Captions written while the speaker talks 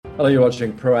Hello, you're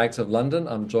watching Proactive London.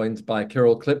 I'm joined by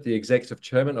Kirill Klipp, the Executive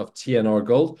Chairman of TNR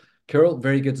Gold. Kirill,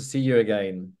 very good to see you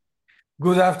again.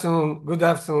 Good afternoon. Good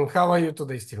afternoon. How are you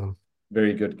today, Stephen?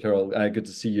 Very good, Kirill. Good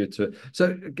to see you too.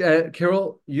 So,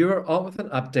 Kirill, you're on with an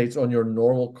update on your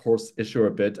normal course issuer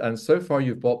bid, and so far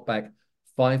you've bought back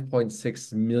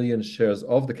 5.6 million shares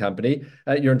of the company.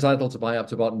 You're entitled to buy up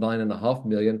to about 9.5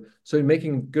 million. So you're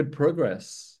making good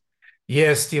progress.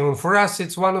 Yes, Stephen. For us,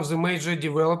 it's one of the major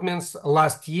developments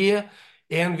last year,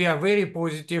 and we are very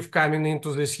positive coming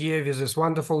into this year with this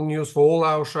wonderful news for all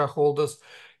our shareholders.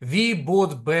 We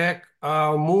bought back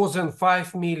more than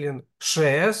 5 million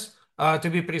shares, to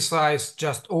be precise,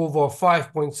 just over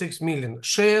 5.6 million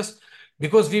shares,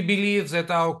 because we believe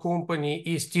that our company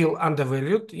is still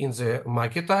undervalued in the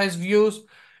market eyes views.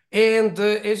 And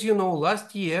as you know,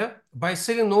 last year, by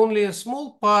selling only a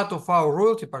small part of our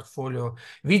royalty portfolio,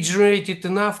 we generated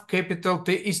enough capital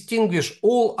to extinguish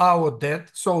all our debt.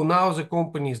 So now the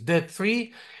company is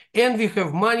debt-free, and we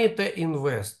have money to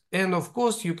invest. And of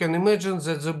course, you can imagine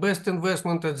that the best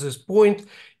investment at this point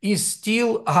is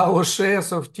still our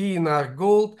shares of TNR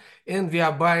Gold, and we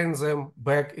are buying them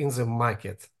back in the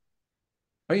market.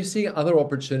 Are you seeing other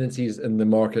opportunities in the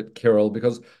market, Kirill?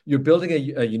 Because you're building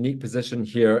a unique position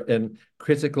here in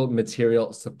critical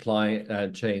material supply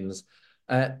chains.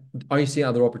 Are you seeing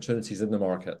other opportunities in the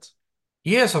market?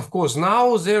 Yes, of course.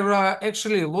 Now there are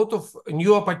actually a lot of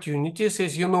new opportunities.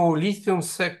 As you know, lithium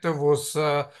sector was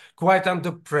quite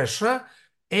under pressure,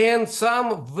 and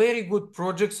some very good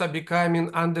projects are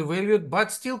becoming undervalued,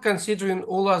 but still considering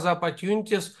all other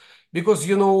opportunities, because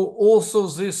you know also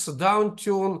this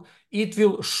downturn, it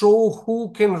will show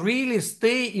who can really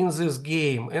stay in this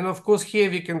game. And of course,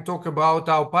 here we can talk about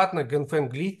our partner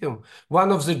Ganfeng Lithium, one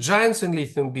of the giants in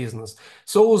lithium business.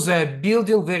 So they're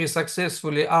building very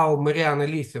successfully our Mariana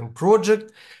Lithium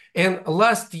project. And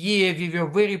last year, we were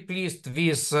very pleased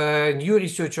with new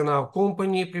research on our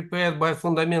company prepared by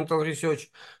Fundamental Research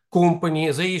Company.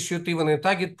 They issued even a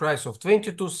target price of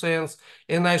 22 cents.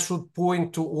 And I should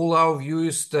point to all our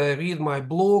viewers to read my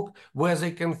blog, where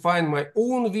they can find my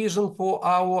own vision for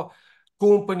our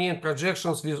company and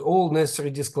projections with all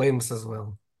necessary disclaimers as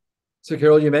well. So,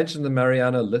 Kirill, you mentioned the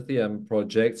Mariana Lithium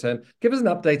project, and give us an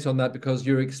update on that because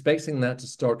you're expecting that to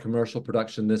start commercial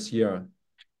production this year.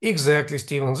 Exactly,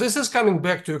 Steven. This is coming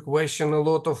back to a question, a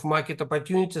lot of market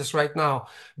opportunities right now,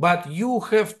 but you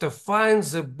have to find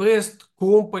the best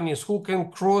companies who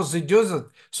can cross the desert,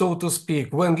 so to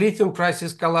speak, when lithium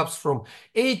prices collapse from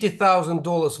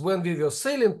 $80,000 when we were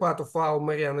selling part of our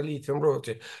Mariana Lithium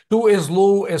royalty to as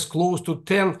low as close to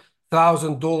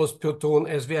 $10,000 per ton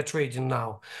as we are trading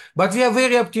now. But we are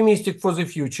very optimistic for the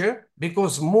future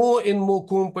because more and more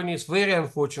companies, very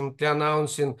unfortunately,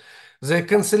 announcing the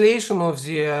cancellation of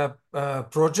the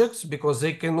projects because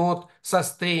they cannot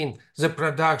sustain the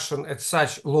production at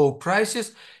such low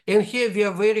prices. And here we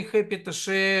are very happy to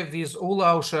share with all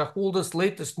our shareholders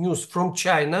latest news from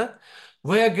China,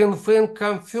 where Ganfeng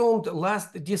confirmed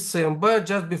last December,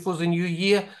 just before the new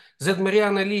year, that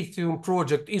Mariana Lithium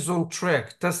project is on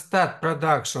track to start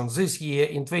production this year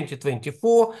in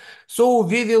 2024. So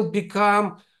we will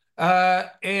become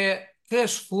a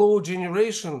cash flow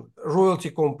generation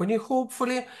royalty company,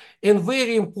 hopefully. And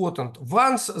very important,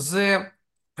 once the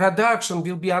production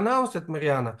will be announced at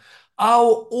Mariana,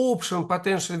 our option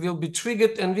potentially will be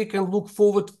triggered, and we can look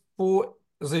forward for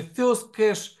the first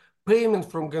cash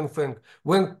payment from Ganfeng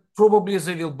when probably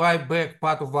they will buy back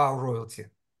part of our royalty.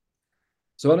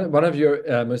 So one of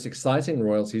your most exciting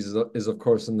royalties is of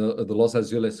course, in the Los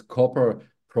Azules copper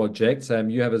project.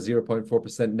 You have a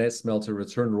 0.4% net smelter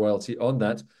return royalty on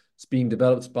that. It's being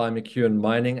developed by McEwen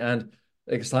Mining, and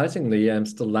excitingly,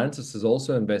 Stellantis is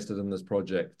also invested in this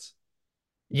project.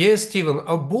 Yes, Steven.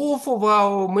 Both of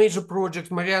our major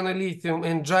projects, Mariana Lithium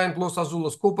and giant Los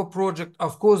Azules copper project,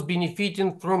 of course,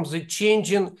 benefiting from the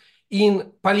changing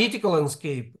in political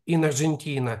landscape in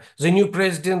Argentina. The new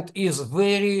president is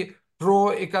very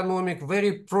pro-economic,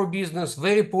 very pro-business,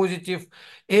 very positive.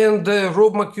 And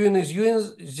Rob McEwen is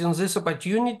using this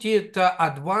opportunity to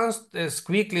advance as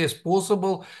quickly as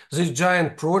possible this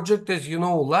giant project. As you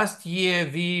know, last year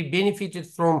we benefited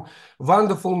from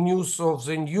wonderful news of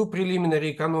the new preliminary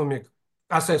economic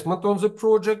assessment on the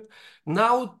project.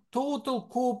 Now total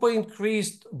copper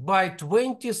increased by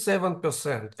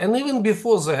 27%. And even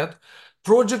before that,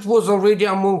 project was already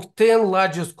among 10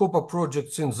 largest copper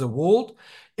projects in the world.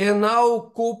 And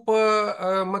now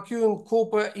McEwen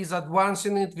Copper is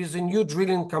advancing it with a new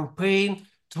drilling campaign,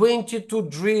 22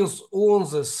 drills on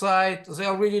the site. They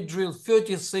already drilled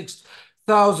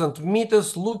 36,000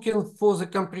 meters, looking for the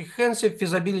comprehensive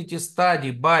feasibility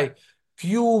study by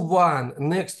Q1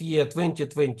 next year,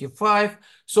 2025.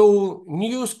 So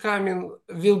news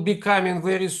will be coming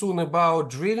very soon about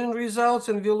drilling results,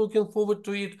 and we're looking forward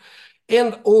to it.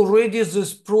 And already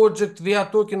this project, we are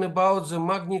talking about the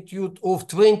magnitude of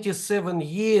 27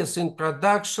 years in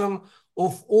production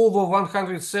of over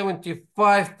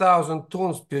 175,000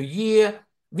 tons per year,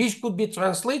 which could be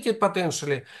translated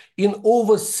potentially in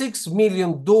over $6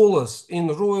 million in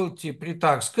royalty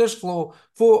pre-tax cash flow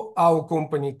for our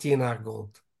company, TNR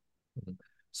Gold.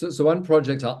 So one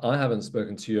project I haven't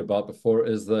spoken to you about before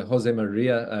is the Jose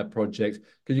Maria project.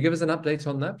 Could you give us an update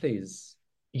on that, please?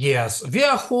 Yes, we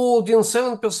are holding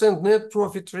 7% net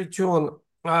profit return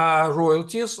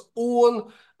royalties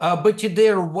on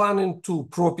Batidero 1 and 2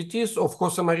 properties of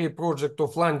Jose Maria project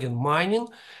of London Mining.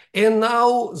 And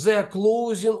now they are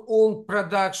closing on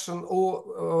production,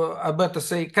 or I better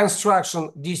say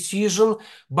construction decision,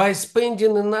 by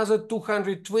spending another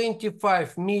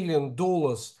 $225 million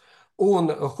on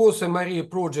Jose Maria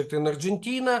project in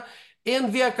Argentina.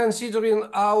 And we are considering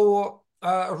our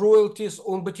royalties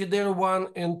on Batidero 1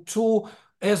 and 2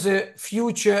 as a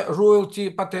future royalty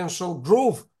potential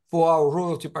growth for our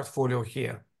royalty portfolio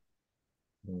here.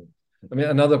 I mean,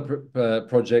 another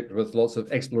project with lots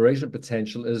of exploration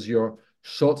potential is your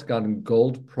Shotgun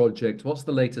Gold project. What's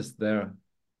the latest there?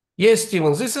 Yes,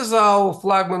 Steven, this is our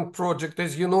flagman project.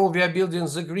 As you know, we are building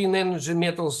the green energy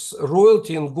metals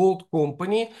royalty and gold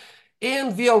company.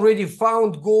 And we already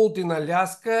found gold in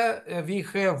Alaska. We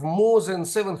have more than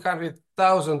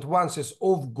 700,000 ounces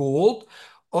of gold.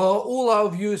 All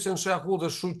our viewers and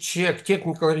shareholders should check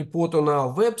technical report on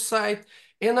our website.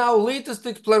 And our latest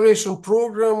exploration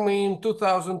program in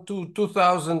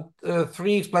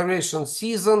 2002-2003 exploration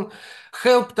season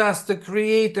helped us to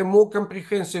create a more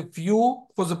comprehensive view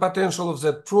for the potential of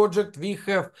that project. We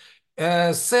have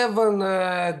 7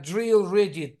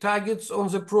 drill-ready targets on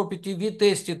the property. We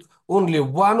tested only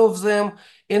one of them,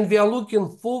 and we are looking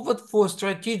forward for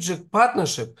strategic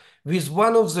partnership with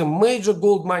one of the major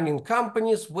gold mining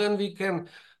companies when we can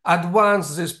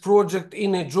advance this project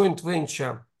in a joint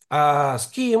venture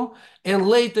scheme, and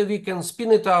later we can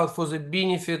spin it out for the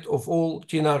benefit of all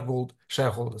TNR Gold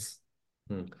shareholders.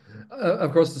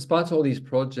 Of course, despite all these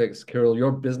projects, Kirill,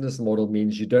 your business model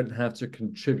means you don't have to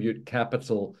contribute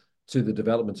capital to the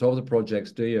development of the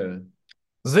projects, do you?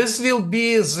 This will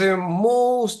be the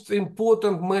most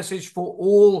important message for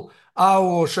all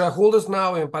our shareholders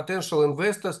now and potential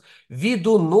investors. We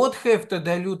do not have to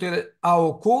dilute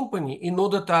our company in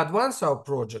order to advance our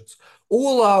projects.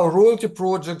 All our royalty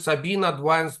projects are being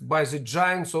advanced by the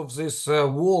giants of this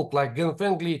world, like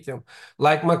Ganfeng Lithium,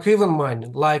 like McEwen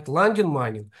Mining, like Lundin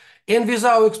Mining. And with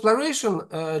our exploration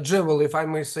jewel, if I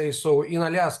may say so, in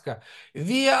Alaska,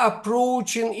 we are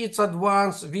approaching its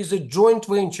advance with a joint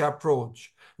venture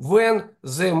approach, when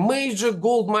the major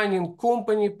gold mining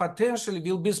company potentially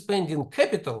will be spending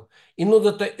capital in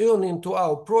order to earn into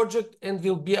our project and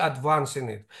will be advancing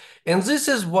it. And this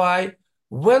is why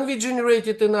when we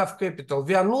generated enough capital,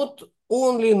 we are not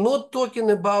only not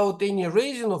talking about any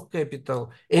raising of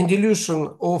capital and dilution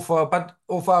of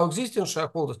our existing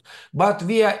shareholders, but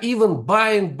we are even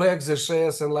buying back the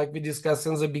shares. And like we discussed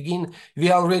in the beginning,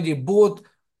 we already bought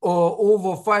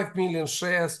over 5 million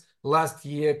shares last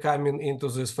year coming into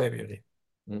this February.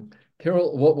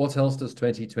 Kirill, what else does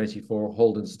 2024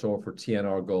 hold in store for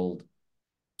TNR Gold?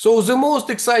 So the most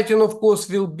exciting, of course,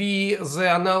 will be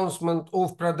the announcement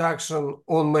of production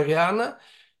on Mariana.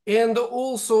 And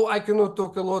also, I cannot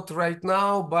talk a lot right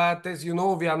now, but as you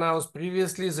know, we announced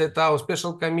previously that our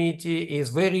special committee is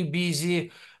very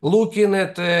busy looking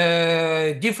at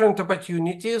different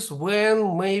opportunities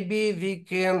when maybe we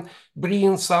can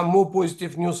bring some more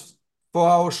positive news for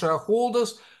our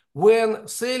shareholders, when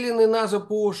selling another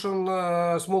portion,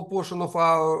 small portion of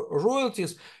our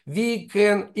royalties, we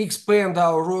can expand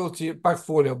our royalty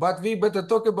portfolio. But we better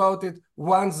talk about it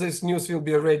once this news will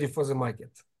be ready for the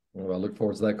market. Well, I look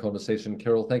forward to that conversation.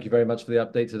 Kirill, thank you very much for the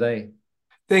update today.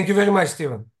 Thank you very much,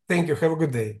 Stephen. Thank you. Have a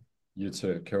good day. You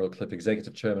too. Kirill Cliff,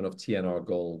 Executive Chairman of TNR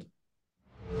Gold.